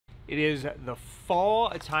It is the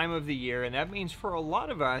fall time of the year, and that means for a lot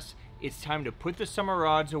of us, it's time to put the summer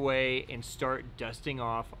rods away and start dusting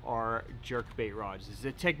off our jerkbait rods. This is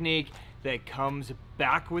a technique that comes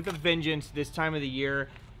back with a vengeance this time of the year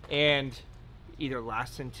and either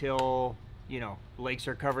lasts until, you know, lakes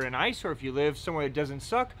are covered in ice, or if you live somewhere that doesn't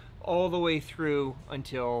suck, all the way through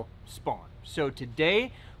until spawn. So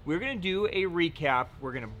today, we're gonna do a recap.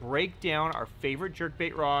 We're gonna break down our favorite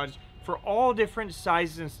jerkbait rods for all different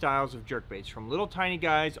sizes and styles of jerkbaits, from little tiny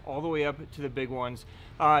guys all the way up to the big ones,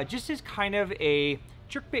 just as kind of a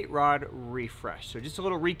jerkbait rod refresh. So just a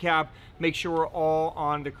little recap, make sure we're all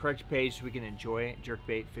on the correct page so we can enjoy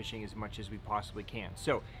jerkbait fishing as much as we possibly can.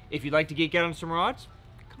 So if you'd like to geek out on some rods,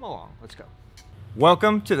 come along, let's go.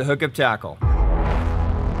 Welcome to the Hookup Tackle.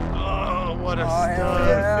 Oh, what a stud.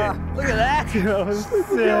 Yeah. Look at that. That was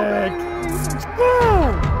sick.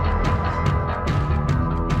 Woo!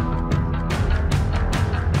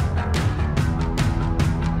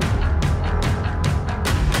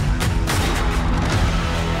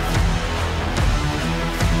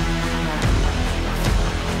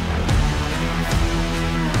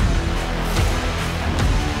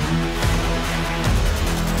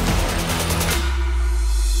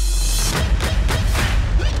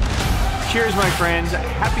 Cheers, my friends.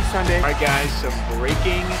 Happy Sunday. All right, guys, some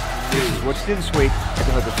breaking news. What's new this week at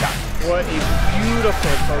the Hookup Tackle? What a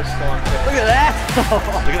beautiful post-spawn fish. Look at that.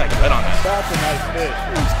 Look at that gut on that. That's a nice fish.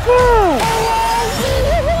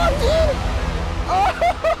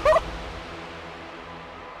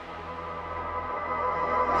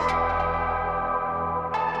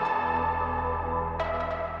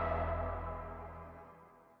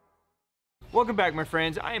 Welcome back, my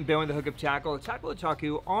friends. I am Ben with the Hookup Tackle, Tackle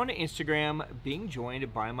Otaku on Instagram, being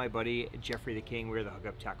joined by my buddy Jeffrey the King. We're the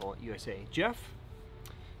Hookup Tackle USA. Jeff,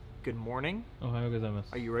 good morning. Ohio gozaimasu.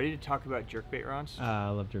 Are you ready to talk about jerkbait rods? I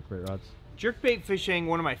love jerkbait rods. Jerkbait fishing,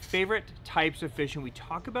 one of my favorite types of fishing. We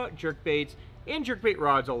talk about jerkbaits and jerkbait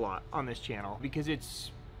rods a lot on this channel because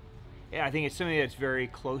I think it's something that's very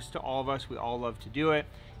close to all of us. We all love to do it.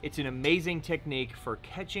 It's an amazing technique for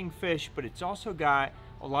catching fish, but it's also got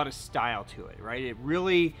a lot of style to it, right? It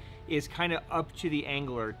really is kind of up to the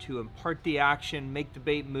angler to impart the action, make the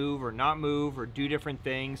bait move or not move or do different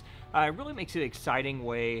things. It really makes it an exciting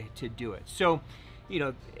way to do it. So, you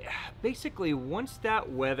know, basically once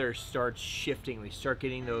that weather starts shifting, we start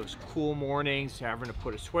getting those cool mornings, having to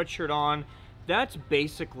put a sweatshirt on, that's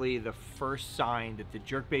basically the first sign that the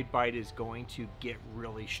jerkbait bite is going to get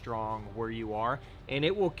really strong where you are, and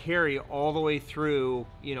it will carry all the way through,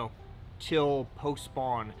 you know, till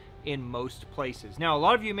post-spawn in most places. Now, a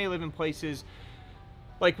lot of you may live in places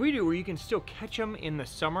like we do where you can still catch them in the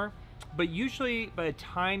summer, but usually by the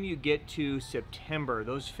time you get to September,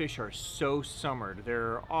 those fish are so summered.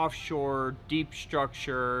 They're offshore, deep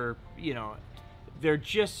structure, you know, they're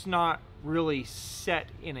just not really set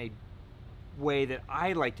in a way that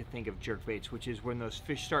I like to think of jerkbaits, which is when those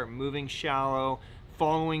fish start moving shallow,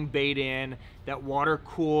 following bait in, that water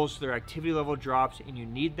cools, their activity level drops, and you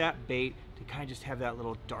need that bait to kind of just have that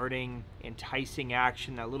little darting, enticing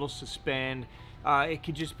action, that little suspend. It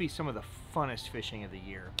could just be some of the funnest fishing of the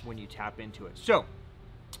year when you tap into it. So,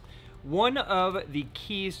 one of the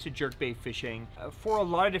keys to jerkbait fishing, for a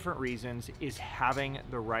lot of different reasons, is having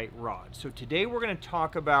the right rod. So today we're going to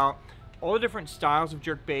talk about all the different styles of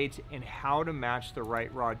jerkbaits and how to match the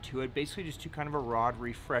right rod to it. Basically just do kind of a rod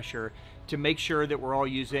refresher to make sure that we're all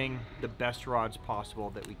using the best rods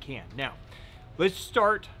possible that we can. Now, let's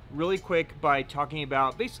start really quick by talking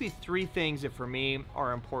about basically three things that for me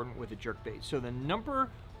are important with a jerkbait. So the number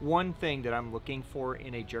one thing that I'm looking for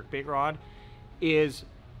in a jerkbait rod is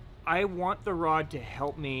I want the rod to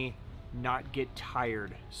help me not get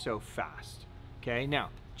tired so fast. Okay, now,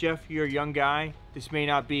 Jeff, you're a young guy. This may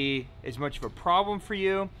not be as much of a problem for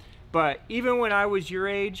you, but even when I was your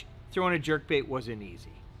age, throwing a jerkbait wasn't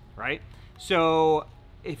easy, right? So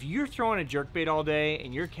if you're throwing a jerkbait all day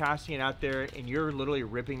and you're casting it out there and you're literally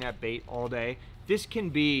ripping that bait all day, this can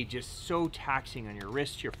be just so taxing on your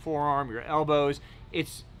wrists, your forearm, your elbows.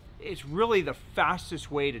 It's really the fastest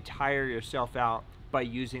way to tire yourself out by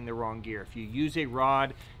using the wrong gear. If you use a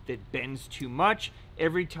rod that bends too much,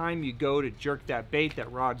 every time you go to jerk that bait,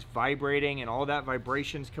 that rod's vibrating and all that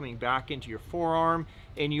vibration's coming back into your forearm,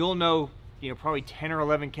 and you'll know, you know, probably 10 or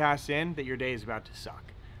 11 casts in that your day is about to suck,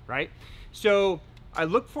 right? So I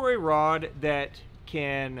look for a rod that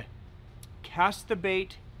can cast the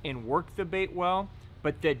bait and work the bait well,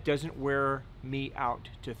 but that doesn't wear me out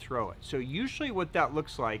to throw it. So usually what that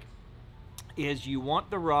looks like is you want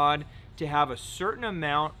the rod to have a certain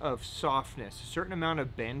amount of softness, a certain amount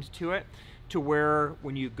of bend to it, to where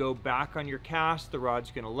when you go back on your cast, the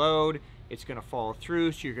rod's gonna load, it's gonna follow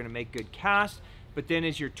through, so you're gonna make good casts. But then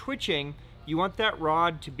as you're twitching, you want that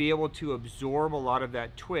rod to be able to absorb a lot of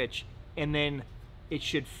that twitch, and then it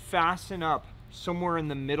should fasten up somewhere in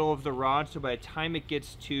the middle of the rod, so by the time it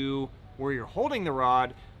gets to where you're holding the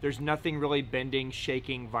rod, there's nothing really bending,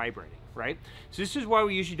 shaking, vibrating, right? So this is why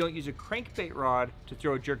we usually don't use a crankbait rod to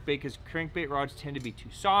throw a jerkbait, because crankbait rods tend to be too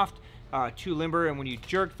soft, too limber, and when you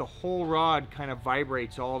jerk, the whole rod kind of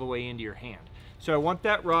vibrates all the way into your hand. So I want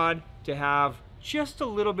that rod to have just a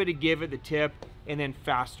little bit of give at the tip, and then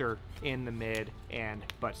faster in the mid and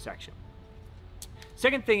butt section.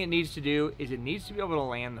 Second thing it needs to do is it needs to be able to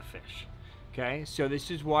land the fish. Okay, so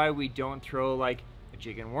this is why we don't throw like a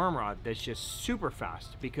jig and worm rod that's just super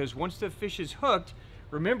fast, because once the fish is hooked,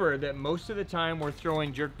 remember that most of the time we're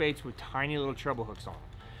throwing jerk baits with tiny little treble hooks on them,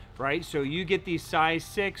 right? So you get these size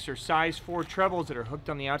 6 or size 4 trebles that are hooked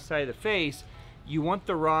on the outside of the face. You want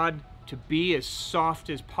the rod to be as soft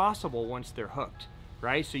as possible once they're hooked,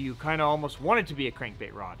 right? So you kind of almost want it to be a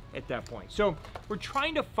crankbait rod at that point. So we're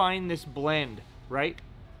trying to find this blend, right,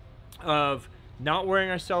 of not wearing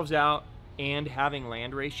ourselves out and having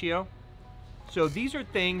land ratio. So these are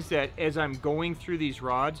things that as I'm going through these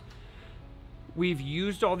rods, we've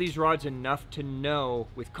used all these rods enough to know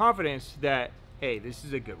with confidence that, hey, this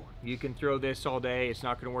is a good one. You can throw this all day, it's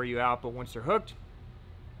not gonna wear you out, but once they're hooked,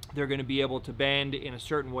 they're gonna be able to bend in a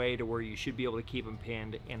certain way to where you should be able to keep them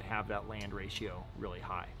pinned and have that land ratio really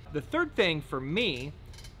high. The third thing for me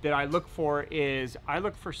that I look for is I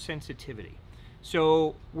look for sensitivity.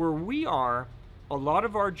 So where we are, a lot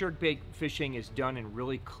of our jerkbait fishing is done in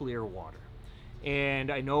really clear water.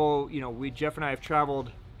 And I know, you know, Jeff and I have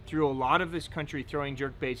traveled through a lot of this country throwing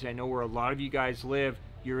jerkbaits, and I know where a lot of you guys live,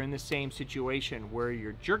 you're in the same situation where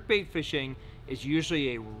your jerkbait fishing is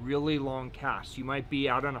usually a really long cast. You might be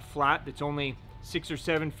out on a flat that's only 6 or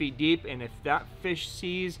 7 feet deep, and if that fish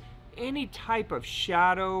sees any type of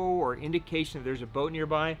shadow or indication that there's a boat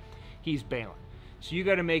nearby, he's bailing. So you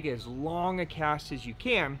got to make as long a cast as you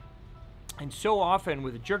can. And so often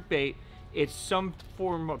with a jerkbait, it's some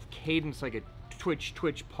form of cadence, like a twitch,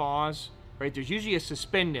 twitch, pause, right? There's usually a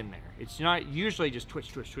suspend in there. It's not usually just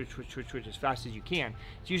twitch, twitch, twitch, twitch, twitch, twitch as fast as you can.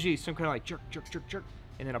 It's usually some kind of like jerk, jerk, jerk, jerk,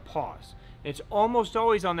 and then a pause. And it's almost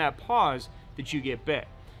always on that pause that you get bit.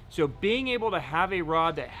 So being able to have a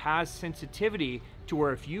rod that has sensitivity to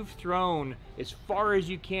where if you've thrown as far as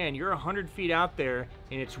you can, you're 100 feet out there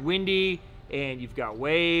and it's windy and you've got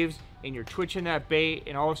waves and you're twitching that bait,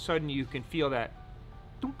 and all of a sudden you can feel that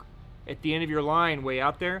dunk at the end of your line way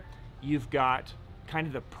out there, you've got kind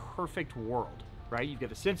of the perfect world, right? You've got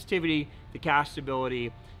the sensitivity, the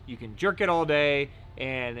castability, you can jerk it all day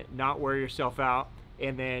and not wear yourself out,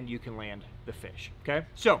 and then you can land the fish, okay?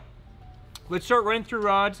 So let's start running through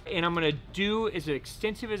rods, and I'm gonna do as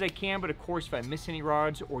extensive as I can, but of course if I miss any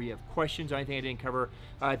rods or you have questions or anything I didn't cover,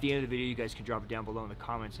 at the end of the video you guys can drop it down below in the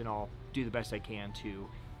comments and I'll do the best I can to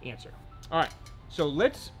answer. All right, so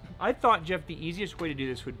I thought, Jeff, the easiest way to do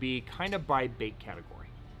this would be kind of by bait category,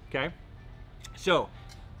 okay? So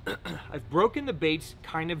I've broken the baits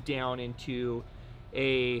kind of down into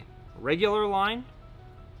a regular line,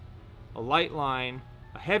 a light line,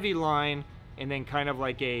 a heavy line, and then kind of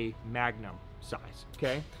like a magnum size,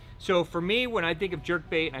 okay? So for me, when I think of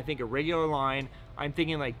jerkbait and I think of regular line, I'm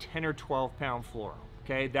thinking like 10 or 12 pound fluoro,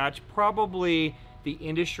 okay? That's probably the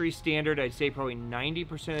industry standard. I'd say probably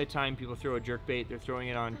 90% of the time people throw a jerkbait, they're throwing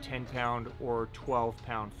it on 10 pound or 12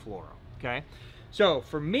 pound fluoro, okay? So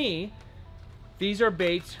for me, these are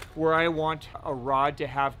baits where I want a rod to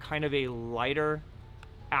have kind of a lighter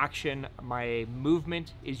action. My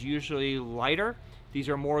movement is usually lighter. These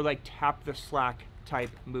are more like tap the slack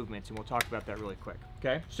type movements, and we'll talk about that really quick,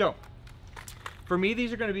 okay? So for me,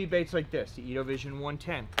 these are gonna be baits like this, the Edovision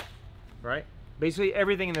 110, right? Basically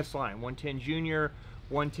everything in this line, 110 Junior,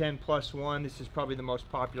 110 plus 1, this is probably the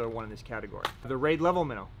most popular one in this category. The Raid Level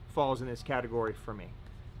Minnow falls in this category for me,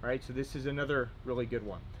 right? So this is another really good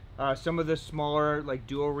one. Some of the smaller like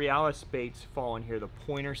Duo Realis baits fall in here. The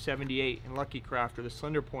Pointer 78 and Lucky Craft, or the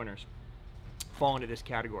Slender Pointers, fall into this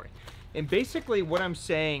category. And basically what I'm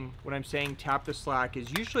saying when I'm saying tap the slack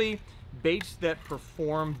is usually baits that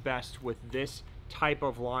perform best with this type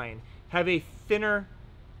of line have a thinner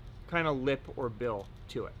kind of lip or bill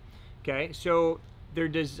to it. Okay, so they're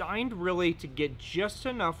designed really to get just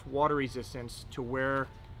enough water resistance to where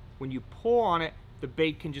when you pull on it, the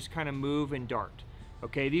bait can just kind of move and dart.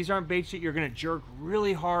 Okay, these aren't baits that you're gonna jerk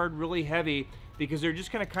really hard, really heavy, because they're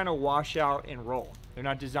just gonna kind of wash out and roll. They're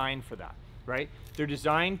not designed for that, right? They're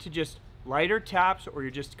designed to just lighter taps, or you're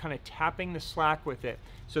just kind of tapping the slack with it,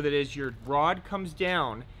 so that as your rod comes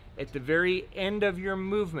down at the very end of your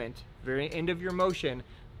movement, very end of your motion,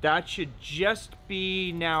 that should just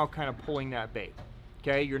be now kind of pulling that bait.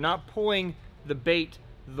 Okay, you're not pulling the bait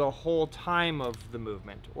the whole time of the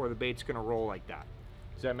movement, or the bait's gonna roll like that.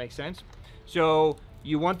 Does that make sense? So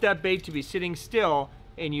you want that bait to be sitting still,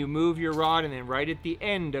 and you move your rod, and then right at the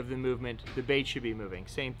end of the movement, the bait should be moving.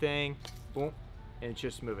 Same thing, boom, and it's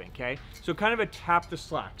just moving, okay? So kind of a tap the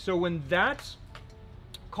slack. So when that's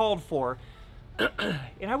called for,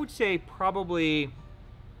 and I would say probably,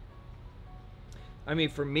 I mean,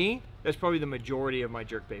 for me, that's probably the majority of my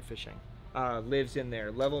jerkbait fishing. Lives in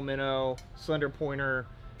there. Level minnow, slender pointer,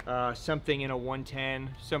 something in a 110,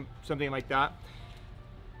 something like that.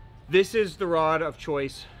 This is the rod of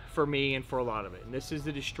choice for me and for a lot of it. And this is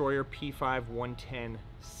the Destroyer P5 110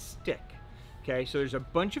 stick. Okay, so there's a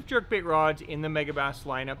bunch of jerkbait rods in the Megabass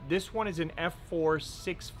lineup. This one is an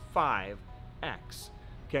F465X.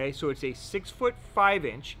 Okay, so it's a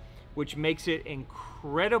 6'5", which makes it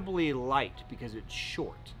incredibly light because it's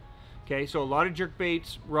short. Okay, so a lot of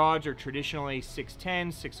jerkbaits rods are traditionally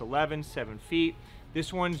 6'10", 6'11", 7 feet.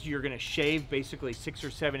 This one's, you're gonna shave basically 6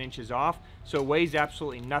 or 7 inches off, so it weighs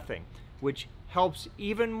absolutely nothing, which helps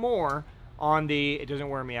even more on the it doesn't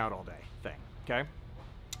wear me out all day thing, okay?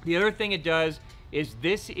 The other thing it does is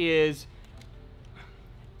this is,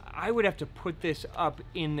 I would have to put this up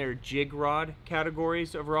in their jig rod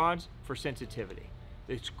categories of rods for sensitivity.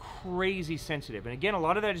 It's crazy sensitive, and again, a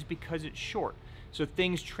lot of that is because it's short. So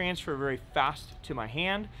things transfer very fast to my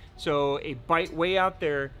hand. So a bite way out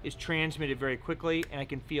there is transmitted very quickly, and I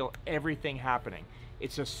can feel everything happening.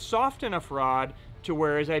 It's a soft enough rod to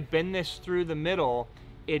where as I bend this through the middle,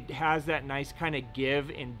 it has that nice kind of give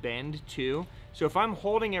and bend too. So if I'm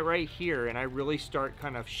holding it right here and I really start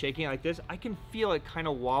kind of shaking like this, I can feel it kind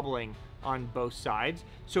of wobbling on both sides.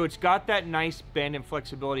 So it's got that nice bend and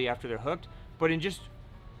flexibility after they're hooked, but in just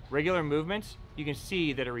regular movements, you can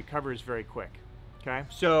see that it recovers very quick. Okay,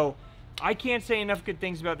 so I can't say enough good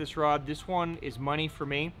things about this rod. This one is money for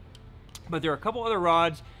me, but there are a couple other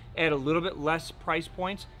rods at a little bit less price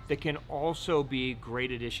points that can also be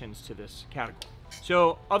great additions to this category.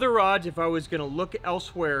 So other rods, if I was gonna look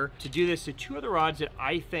elsewhere to do this, the two other rods that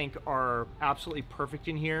I think are absolutely perfect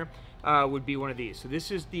in here would be one of these. So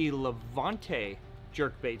this is the Levante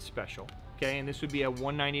jerkbait special. Okay, and this would be a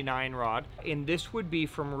 199 rod, and this would be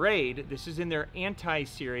from Raid. This is in their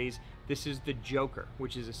anti-series. This is the Joker,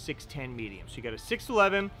 which is a 6'10" medium. So you got a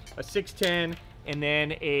 6'11", a 6'10", and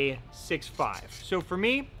then a 6'5". So for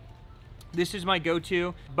me, this is my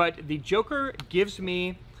go-to, but the Joker gives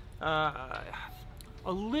me a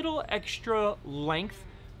little extra length,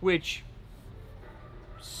 which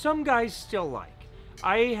some guys still like.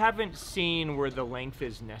 I haven't seen where the length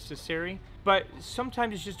is necessary, but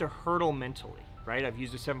sometimes it's just a hurdle mentally, right? I've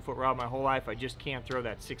used a 7-foot rod my whole life. I just can't throw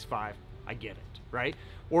that 6'5". I get it, right?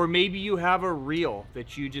 Or maybe you have a reel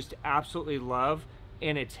that you just absolutely love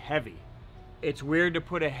and it's heavy. It's weird to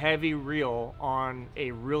put a heavy reel on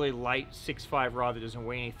a really light 6'5" rod that doesn't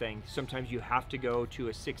weigh anything. Sometimes you have to go to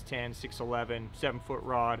a 6'10", 6'11", 7-foot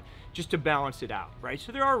rod just to balance it out, right?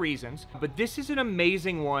 So there are reasons, but this is an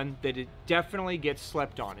amazing one that it definitely gets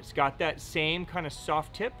slept on. It's got that same kind of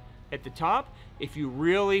soft tip at the top. If you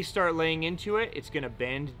really start laying into it, it's gonna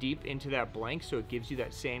bend deep into that blank, so it gives you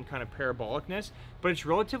that same kind of parabolicness, but it's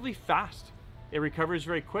relatively fast. It recovers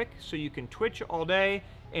very quick, so you can twitch all day,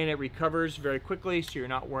 and it recovers very quickly, so you're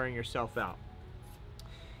not wearing yourself out.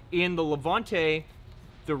 In the Levante,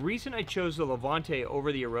 the reason I chose the Levante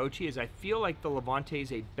over the Orochi is I feel like the Levante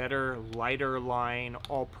is a better, lighter line,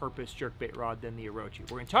 all-purpose jerkbait rod than the Orochi.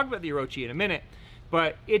 We're gonna talk about the Orochi in a minute,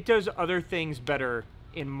 but it does other things better,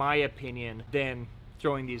 in my opinion, than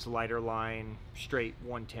throwing these lighter line, straight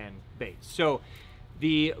 110 baits. So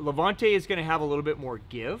the Levante is gonna have a little bit more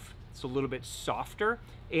give. It's a little bit softer,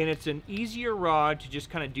 and it's an easier rod to just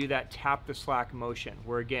kind of do that tap the slack motion,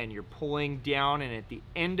 where again, you're pulling down, and at the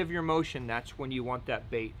end of your motion, that's when you want that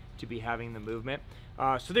bait to be having the movement.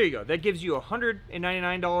 So there you go. That gives you a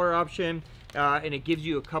 $199 option, and it gives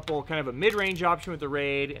you a couple, kind of a mid-range option with the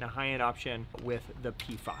Raid and a high-end option with the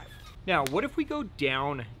P5. Now, what if we go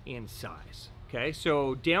down in size? Okay,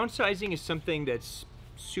 so downsizing is something that's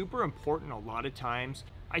super important a lot of times.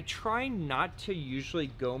 I try not to usually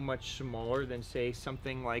go much smaller than, say,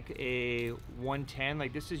 something like a 110.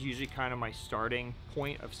 Like, this is usually kind of my starting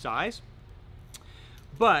point of size.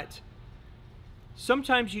 But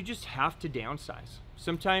sometimes you just have to downsize.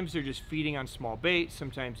 Sometimes they're just feeding on small bait.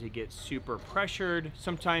 Sometimes they get super pressured.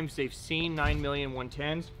 Sometimes they've seen 9 million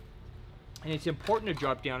 110s And it's important to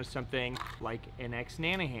drop down to something like an X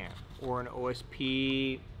Nanahan or an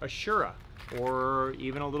OSP Ashura or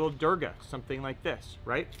even a little Durga, something like this,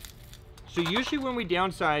 right? So usually when we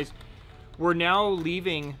downsize, we're now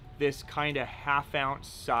leaving this kind of 1/2 ounce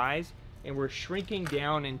size and we're shrinking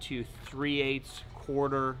down into 3/8,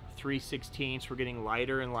 quarter, 3/16. We're getting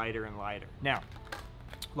lighter and lighter and lighter. Now,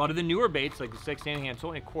 a lot of the newer baits like the X Nanahan, it's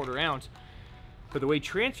only a 1/4 ounce, but the weight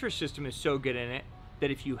transfer system is so good in it that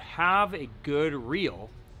if you have a good reel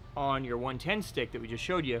on your 110 stick that we just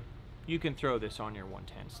showed you, you can throw this on your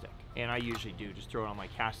 110 stick. And I usually do, just throw it on my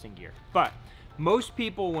casting gear. But most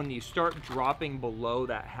people, when you start dropping below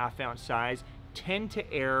that 1/2 ounce size, tend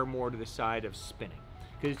to err more to the side of spinning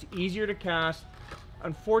because it's easier to cast.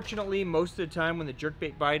 Unfortunately, most of the time when the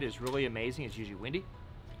jerkbait bite is really amazing, it's usually windy,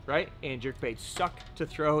 right? And jerkbaits suck to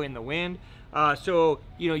throw in the wind. So,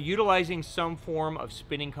 you know, utilizing some form of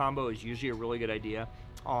spinning combo is usually a really good idea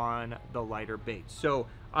on the lighter baits. So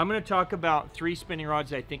I'm going to talk about 3 spinning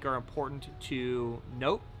rods that I think are important to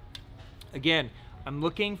note. Again, I'm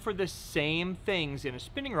looking for the same things in a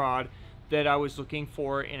spinning rod that I was looking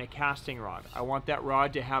for in a casting rod. I want that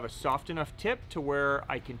rod to have a soft enough tip to where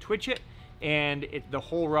I can twitch it and the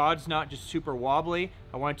whole rod's not just super wobbly.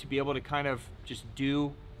 I want it to be able to kind of just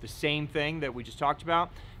do the same thing that we just talked about.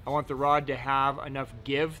 I want the rod to have enough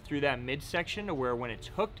give through that midsection to where when it's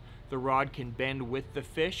hooked, the rod can bend with the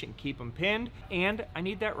fish and keep them pinned. And I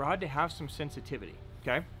need that rod to have some sensitivity,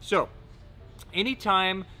 okay? So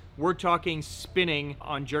anytime we're talking spinning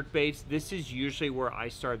on jerkbaits, this is usually where I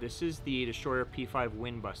start. This is the Destroyer P5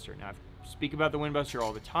 Windbuster. Now, I speak about the Windbuster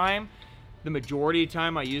all the time. The majority of the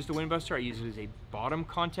time I use the Windbuster, I use it as a bottom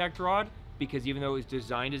contact rod because even though it was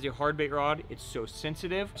designed as a hard bait rod, it's so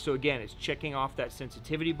sensitive. So again, it's checking off that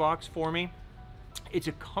sensitivity box for me. It's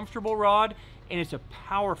a comfortable rod and it's a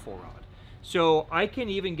powerful rod. So I can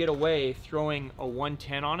even get away throwing a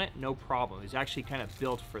 110 on it, no problem. It's actually kind of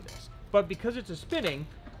built for this. But because it's a spinning,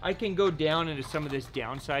 I can go down into some of this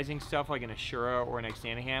downsizing stuff like an Ashura or an X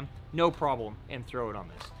Nanahan, no problem, and throw it on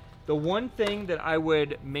this. The one thing that I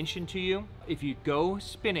would mention to you, if you go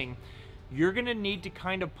spinning, you're gonna need to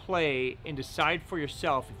kind of play and decide for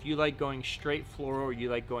yourself if you like going straight fluoro or you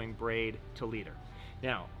like going braid to leader.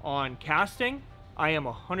 Now, on casting, I am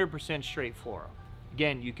 100% straight fluoro.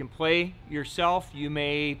 Again, you can play yourself. You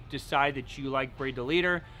may decide that you like braid to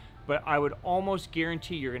leader, but I would almost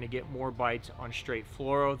guarantee you're gonna get more bites on straight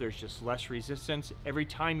fluoro. There's just less resistance. Every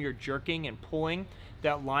time you're jerking and pulling,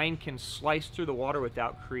 that line can slice through the water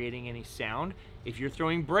without creating any sound. If you're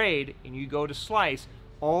throwing braid and you go to slice,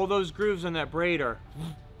 all those grooves on that braid are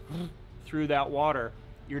through that water.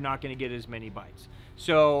 You're not gonna get as many bites.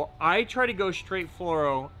 So I try to go straight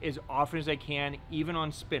fluoro as often as I can, even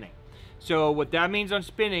on spinning. So what that means on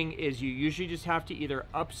spinning is you usually just have to either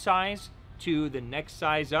upsize to the next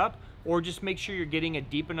size up, or just make sure you're getting a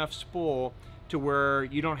deep enough spool to where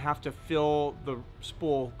you don't have to fill the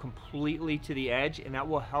spool completely to the edge, and that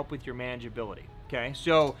will help with your manageability. Okay,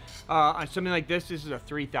 so on something like this is a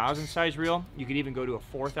 3,000 size reel. You could even go to a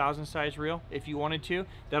 4,000 size reel if you wanted to.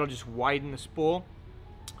 That'll just widen the spool.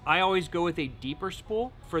 I always go with a deeper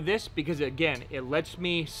spool for this because again, it lets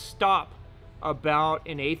me stop about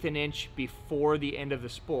 1/8 inch before the end of the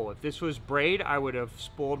spool. If this was braid, I would have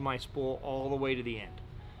spooled my spool all the way to the end,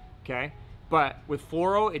 okay? But with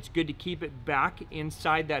fluoro, it's good to keep it back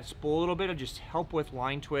inside that spool a little bit. It'll just help with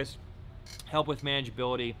line twist, help with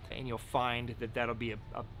manageability, and you'll find that that'll be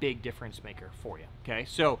a big difference maker for you, okay?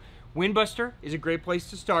 So Windbuster is a great place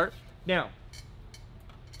to start. Now,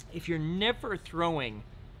 if you're never throwing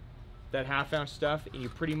that 1/2 ounce stuff and you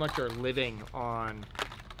pretty much are living on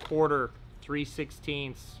quarter,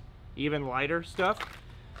 3/16, even lighter stuff,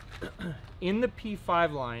 in the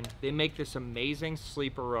P5 line, they make this amazing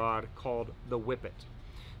sleeper rod called the Whippet.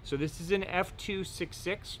 So this is an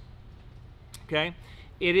F266, okay?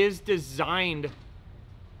 It is designed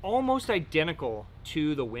almost identical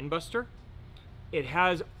to the Windbuster. It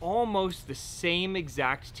has almost the same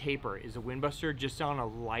exact taper as the Windbuster, just on a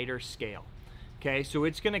lighter scale. Okay, so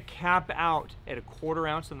it's gonna cap out at a 1/4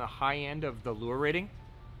 ounce on the high end of the lure rating.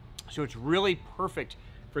 So it's really perfect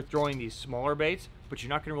for throwing these smaller baits, but you're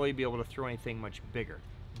not gonna really be able to throw anything much bigger.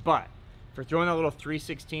 But for throwing that little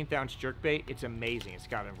 3/16 ounce jerkbait, it's amazing. It's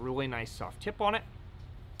got a really nice soft tip on it.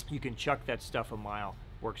 You can chuck that stuff a mile,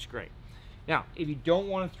 works great. Now, if you don't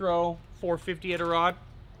wanna throw 450 at a rod,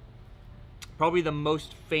 probably the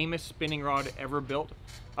most famous spinning rod ever built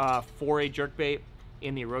for a jerkbait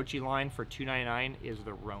in the Orochi line for $299 is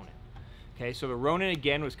the Ronin. Okay, so the Ronin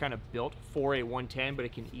again was kind of built for a 110, but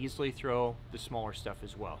it can easily throw the smaller stuff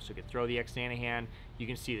as well. So it can throw the X Nanahan. You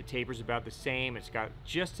can see the taper's about the same. It's got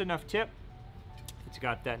just enough tip It's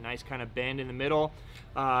got that nice kind of bend in the middle,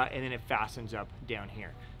 and then it fastens up down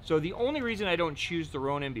here. So the only reason I don't choose the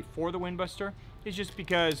Ronin before the Windbuster is just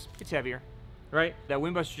because it's heavier, right? That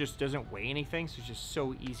Windbuster just doesn't weigh anything, so it's just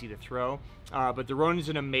so easy to throw. But the Ronin is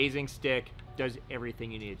an amazing stick, does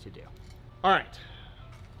everything you need it to do. All right,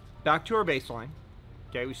 back to our baseline.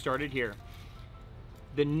 Okay, we started here.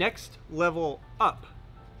 The next level up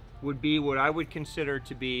would be what I would consider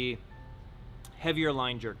to be heavier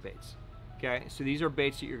line jerk baits. Okay, so these are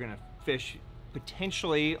baits that you're gonna fish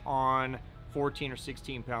potentially on 14 or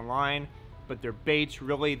 16 pound line, but they're baits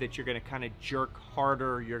really that you're gonna kind of jerk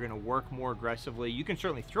harder, you're gonna work more aggressively. You can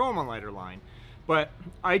certainly throw them on lighter line, but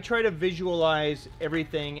I try to visualize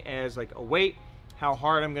everything as like a weight, how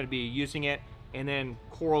hard I'm gonna be using it, and then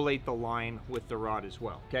correlate the line with the rod as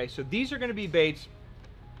well. Okay, so these are gonna be baits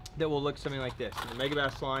that will look something like this. In the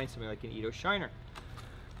Megabass line, something like an Edo Shiner.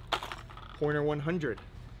 Pointer 100,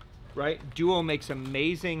 right? Duo makes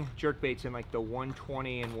amazing jerk baits in like the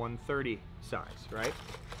 120 and 130 size, right?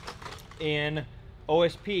 In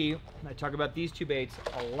OSP, I talk about these two baits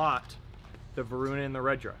a lot, the Varuna and the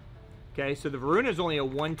Redra. Okay, so the Varuna is only a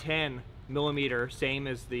 110 millimeter, same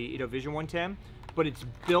as the Edo Vision 110, but it's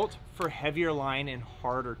built for heavier line and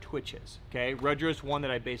harder twitches. Okay, Redra is one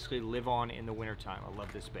that I basically live on in the wintertime. I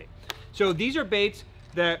love this bait. So these are baits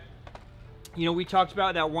that, you know, we talked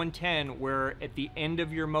about that 110 where at the end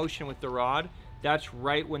of your motion with the rod, that's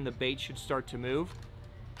right when the bait should start to move.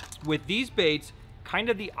 With these baits, kind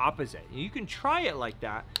of the opposite. You can try it like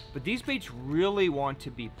that, but these baits really want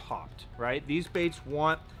to be popped, right? These baits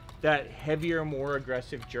want that heavier, more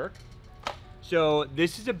aggressive jerk. So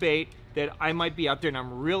this is a bait that I might be out there and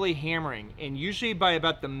I'm really hammering, and usually by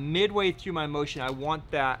about the midway through my motion, I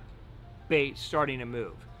want that bait starting to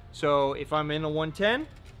move. So if I'm in a 110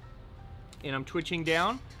 and I'm twitching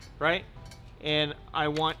down, right, and I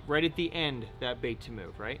want right at the end that bait to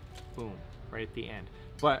move, right, boom, right at the end.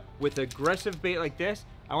 But with aggressive bait like this,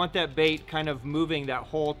 I want that bait kind of moving that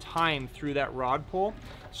whole time through that rod pull.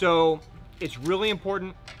 So it's really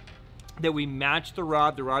important that we match the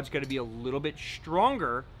rod. The rod's got to be a little bit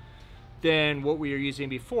stronger than what we were using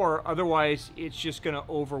before. Otherwise, it's just going to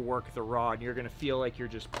overwork the rod. And you're going to feel like you're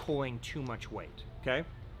just pulling too much weight, okay?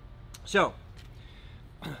 So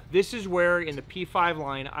this is where in the P5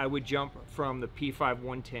 line, I would jump from the P5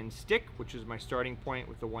 110 stick, which is my starting point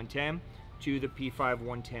with the 110, to the P5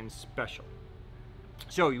 110 special.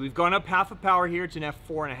 So we've gone up half a power here. It's an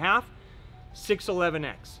F4.5,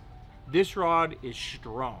 611X. This rod is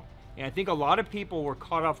strong. And I think a lot of people were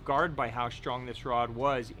caught off guard by how strong this rod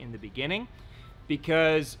was in the beginning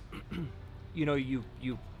because, you know,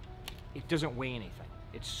 it doesn't weigh anything.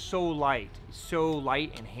 It's so light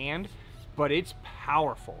in hand, but it's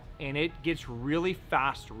powerful and it gets really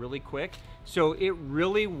fast, really quick. So it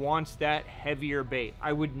really wants that heavier bait.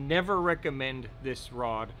 I would never recommend this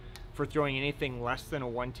rod for throwing anything less than a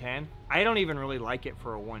 110. I don't even really like it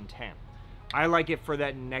for a 110. I like it for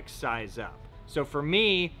that next size up. So for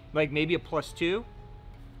me, like maybe a +2,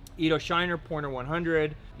 Edo Shiner, Pointer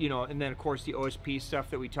 100, you know, and then of course the OSP stuff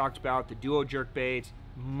that we talked about, the duo jerk baits,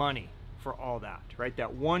 money for all that, right?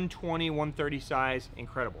 That 120, 130 size,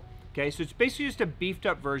 incredible. Okay, so it's basically just a beefed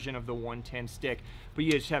up version of the 110 stick, but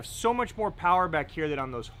you just have so much more power back here that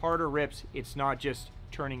on those harder rips, it's not just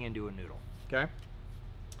turning into a noodle, okay?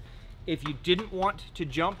 If you didn't want to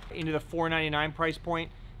jump into the $4.99 price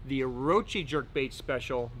point, the Orochi jerkbait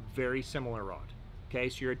special, very similar rod. Okay,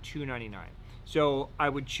 so you're at $2.99. So I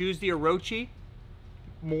would choose the Orochi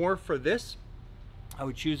more for this. I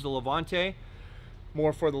would choose the Levante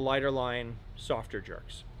more for the lighter line, softer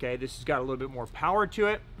jerks. Okay, this has got a little bit more power to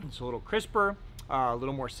it. It's a little crisper, a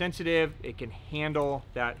little more sensitive. It can handle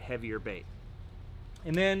that heavier bait.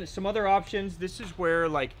 And then some other options. This is where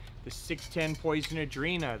like the 610 Poision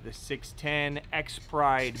Adrena, the 610 X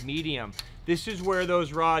Pride medium. This is where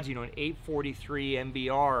those rods, you know, an 843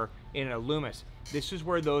 MBR in a Loomis. This is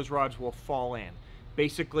where those rods will fall in.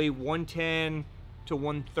 Basically 110 to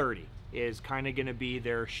 130 is kind of going to be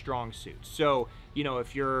their strong suit. So, you know,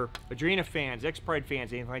 if you're Adrena fans, X Pride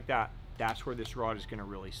fans, anything like that, that's where this rod is going to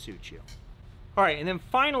really suit you. All right, and then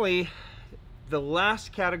finally, the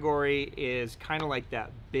last category is kind of like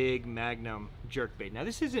that big Magnum jerkbait. Now,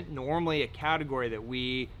 this isn't normally a category that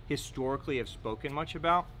we historically have spoken much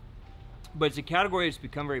about, but it's a category that's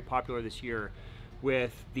become very popular this year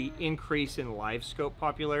with the increase in live scope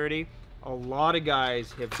popularity. A lot of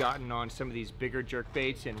guys have gotten on some of these bigger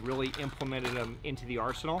jerkbaits and really implemented them into the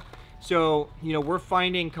arsenal. So, you know, we're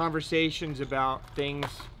finding conversations about things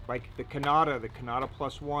like the Kanata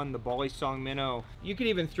 +1, the Bali Song Minnow. You could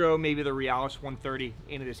even throw maybe the Realis 130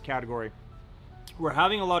 into this category. we're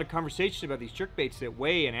having a lot of conversations about these jerkbaits that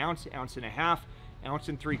weigh an ounce, ounce and a half, ounce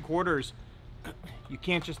and 3/4. You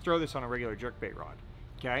can't just throw this on a regular jerkbait rod,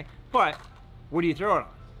 okay? But what do you throw it on?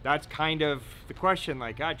 That's kind of the question.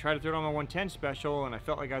 Like, I tried to throw it on my 110 special and I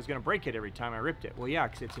felt like I was gonna break it every time I ripped it. Well, yeah,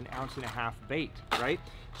 because it's an ounce and a half bait, right?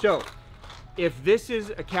 So if this is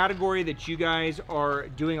a category that you guys are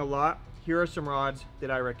doing a lot, here are some rods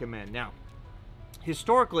that I recommend. Now,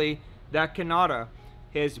 historically, that Kanata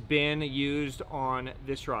has been used on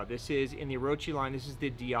this rod. This is in the Orochi line. This is the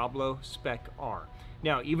Diablo Spec R.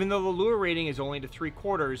 Now, even though the lure rating is only to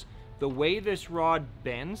 3/4, the way this rod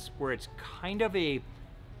bends, where it's kind of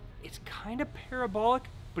parabolic,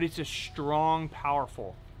 but it's a strong,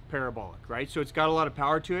 powerful parabolic, right? So it's got a lot of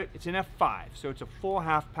power to it. It's an F5, so it's a full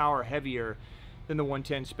half power heavier than the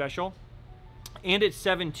 110 special. And it's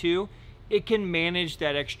 7.2. It can manage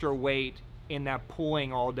that extra weight in that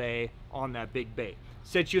pulling all day on that big bait.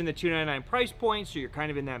 Sets you in the $299 price point, so you're kind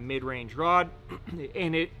of in that mid-range rod,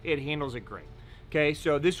 and it handles it great. Okay,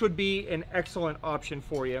 so this would be an excellent option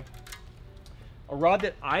for you. A rod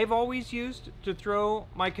that I've always used to throw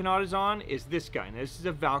my Kanatas on is this guy. Now, this is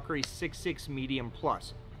a Valkyrie 6.6 medium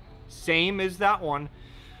plus. Same as that one.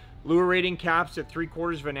 Lure rating caps at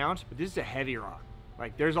 3/4 of an ounce, but this is a heavy rod.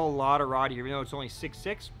 Like, there's a lot of rod here, even though it's only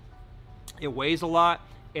 6.6. It weighs a lot,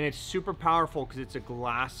 and it's super powerful because it's a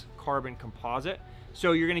glass carbon composite.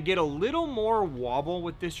 So you're gonna get a little more wobble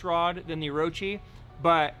with this rod than the Orochi,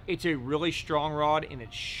 but it's a really strong rod and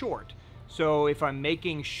it's short. So if I'm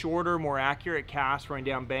making shorter, more accurate casts, running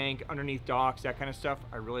down bank, underneath docks, that kind of stuff,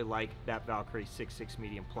 I really like that Valkyrie 6.6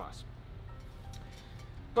 medium plus.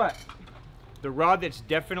 But the rod that's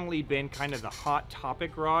definitely been kind of the hot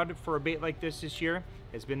topic rod for a bait like this year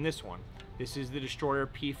has been this one. This is the Destroyer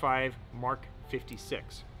P5 Mark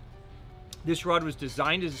 56. This rod was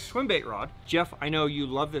designed as a swim bait rod. Jeff, I know you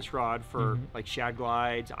love this rod for like shad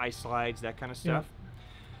glides, ice slides, that kind of stuff. Yeah.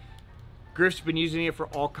 Griff's been using it for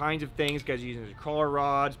all kinds of things. Guys are using it as crawler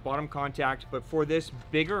rods, bottom contact, but for this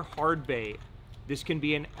bigger hard bait, this can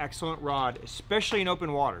be an excellent rod, especially in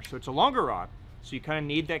open water. So it's a longer rod, so you kind of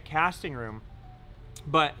need that casting room.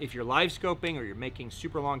 But if you're live scoping or you're making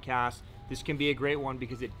super long casts, this can be a great one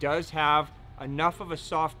because it does have enough of a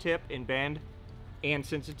soft tip and bend and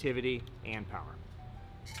sensitivity and power.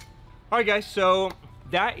 All right, guys, so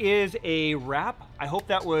that is a wrap. I hope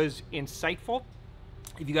that was insightful.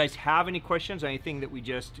 If you guys have any questions on anything that we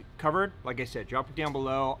just covered, like I said, drop it down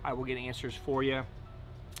below. I will get answers for you.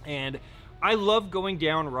 And I love going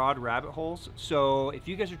down rod rabbit holes. So if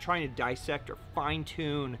you guys are trying to dissect or fine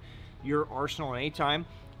tune your arsenal at any time,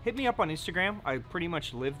 hit me up on Instagram. I pretty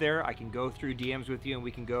much live there. I can go through DMs with you and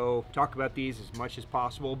we can go talk about these as much as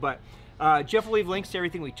possible. But Jeff will leave links to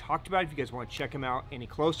everything we talked about if you guys want to check him out any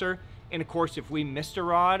closer. And of course, if we missed a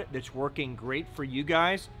rod that's working great for you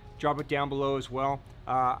guys, drop it down below as well.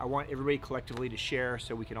 I want everybody collectively to share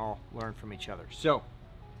so we can all learn from each other. So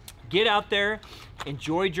get out there,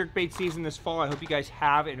 enjoy jerkbait season this fall. I hope you guys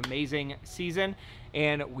have an amazing season,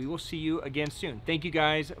 and we will see you again soon. Thank you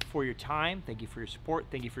guys for your time. Thank you for your support.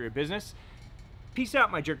 Thank you for your business. Peace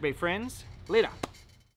out, my jerkbait friends. Later.